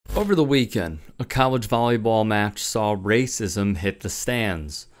Over the weekend, a college volleyball match saw racism hit the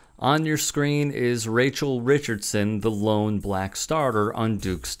stands. On your screen is Rachel Richardson, the lone black starter on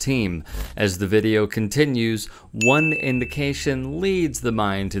Duke's team. As the video continues, one indication leads the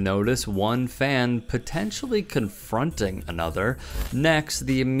mind to notice one fan potentially confronting another. Next,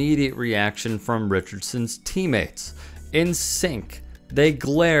 the immediate reaction from Richardson's teammates. In sync, they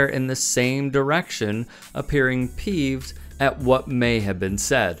glare in the same direction, appearing peeved at what may have been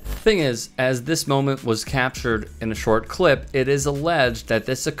said. Thing is, as this moment was captured in a short clip, it is alleged that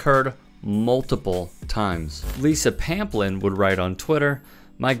this occurred multiple times. Lisa Pamplin would write on Twitter,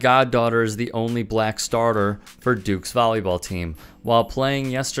 "My goddaughter is the only black starter for Duke's volleyball team. While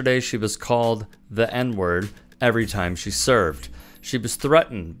playing yesterday, she was called the N-word every time she served. She was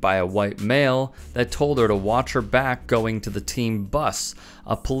threatened by a white male that told her to watch her back going to the team bus.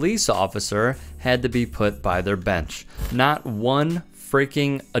 A police officer had to be put by their bench. Not one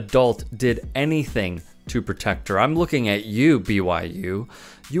freaking adult did anything to protect her. I'm looking at you, BYU.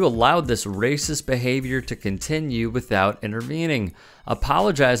 You allowed this racist behavior to continue without intervening.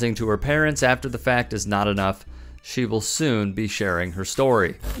 Apologizing to her parents after the fact is not enough. She will soon be sharing her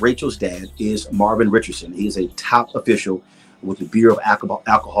story." Rachel's dad is Marvin Richardson. He is a top official with the Bureau of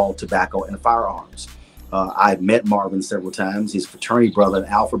Alcohol, Tobacco, and Firearms. I've met Marvin several times. He's a fraternity brother, an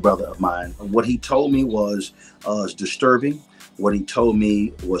alpha brother of mine. What he told me was disturbing. What he told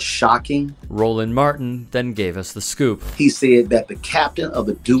me was shocking. Roland Martin then gave us the scoop. He said that the captain of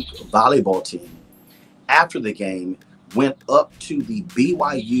the Duke volleyball team, after the game, went up to the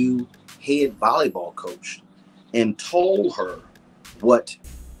BYU head volleyball coach and told her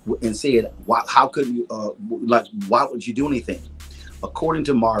and said, how could you, why would you do anything? According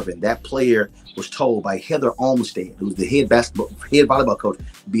to Marvin, that player was told by Heather Olmstead, who's the head volleyball coach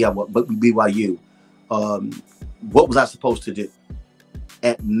BYU, what was I supposed to do?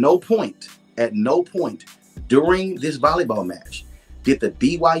 At no point during this volleyball match did the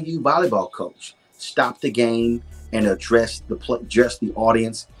BYU volleyball coach stop the game and address the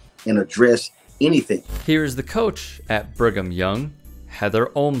audience and address anything. Here's the coach at Brigham Young,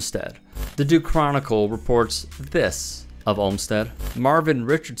 Heather Olmstead. The Duke Chronicle reports this of Olmstead. Marvin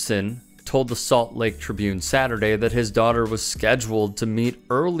Richardson told the Salt Lake Tribune Saturday that his daughter was scheduled to meet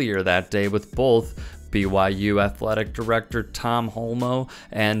earlier that day with both BYU Athletic Director Tom Holmoe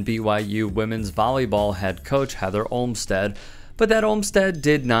and BYU Women's Volleyball head coach Heather Olmstead, but that Olmstead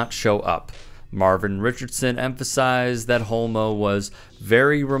did not show up. Marvin Richardson emphasized that Holmoe was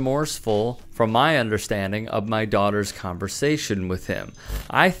very remorseful from my understanding of my daughter's conversation with him.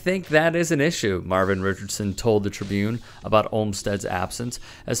 I think that is an issue, Marvin Richardson told the Tribune about Olmstead's absence.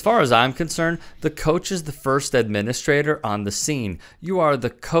 As far as I'm concerned, the coach is the first administrator on the scene. You are the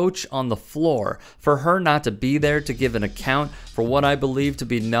coach on the floor. For her not to be there to give an account for what I believe to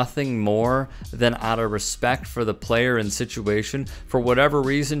be nothing more than out of respect for the player and situation, for whatever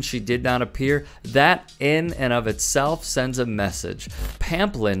reason she did not appear, that in and of itself sends a message.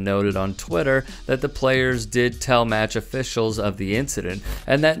 Pamplin noted on Twitter that the players did tell match officials of the incident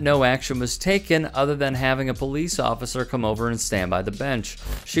and that no action was taken other than having a police officer come over and stand by the bench.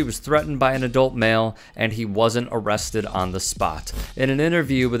 She was threatened by an adult male and he wasn't arrested on the spot. In an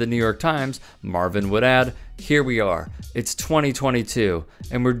interview with the New York Times, Marvin would add, "Here we are. It's 2022,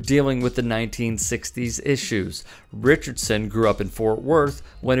 and we're dealing with the 1960s issues. Richardson grew up in Fort Worth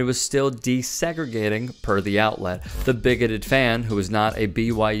when it was still desegregating, per the outlet. The bigoted fan, who is not a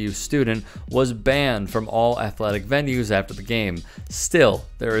BYU student, was banned from all athletic venues after the game. Still,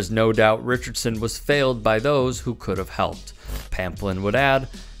 there is no doubt Richardson was failed by those who could have helped." Pamplin would add,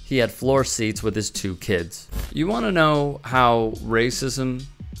 he had floor seats with his 2 kids. You want to know how racism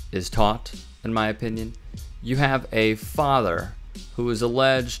is taught, in my opinion? You have a father who is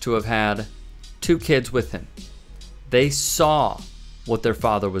alleged to have had 2 kids with him. They saw what their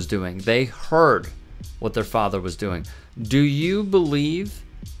father was doing. They heard what their father was doing. Do you believe,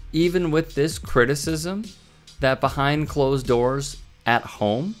 even with this criticism, that behind closed doors at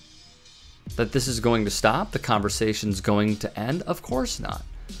home, that this is going to stop? The conversation's going to end? Of course not.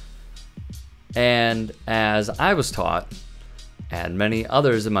 And as I was taught, and many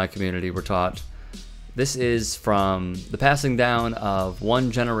others in my community were taught, this is from the passing down of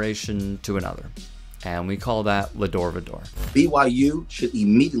one generation to another. And we call that Lador Vador. BYU should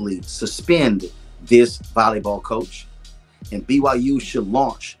immediately suspend this volleyball coach, and BYU should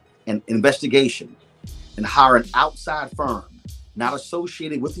launch an investigation and hire an outside firm not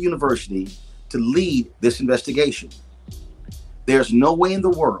associated with the university to lead this investigation. There's no way in the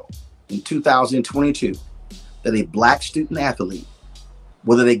world in 2022 that a black student athlete,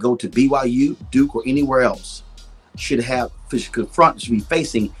 whether they go to BYU, Duke, or anywhere else, should be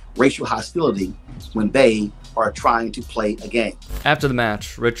facing racial hostility when they are trying to play a game. After the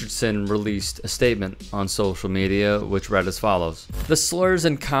match, Richardson released a statement on social media which read as follows: "The slurs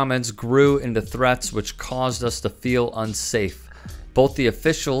and comments grew into threats which caused us to feel unsafe. Both the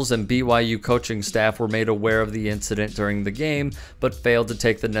officials and BYU coaching staff were made aware of the incident during the game, but failed to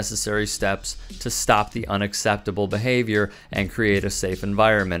take the necessary steps to stop the unacceptable behavior and create a safe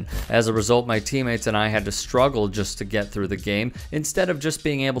environment. As a result, my teammates and I had to struggle just to get through the game, instead of just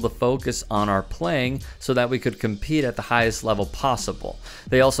being able to focus on our playing so that we could compete at the highest level possible.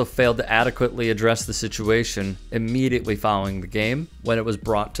 They also failed to adequately address the situation immediately following the game when it was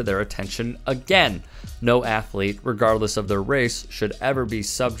brought to their attention again. No athlete, regardless of their race, should ever be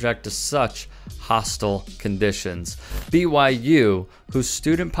subject to such hostile conditions." BYU, whose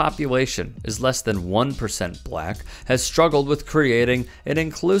student population is less than 1% black, has struggled with creating an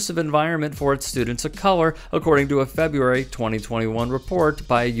inclusive environment for its students of color, according to a February 2021 report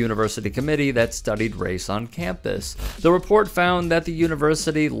by a university committee that studied race on campus. The report found that the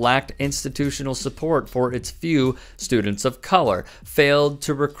university lacked institutional support for its few students of color, failed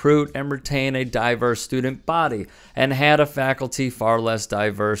to recruit and retain a diverse student body, and had a faculty far less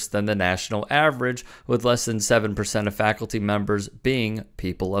diverse than the national average, with less than 7% of faculty members being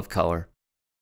people of color.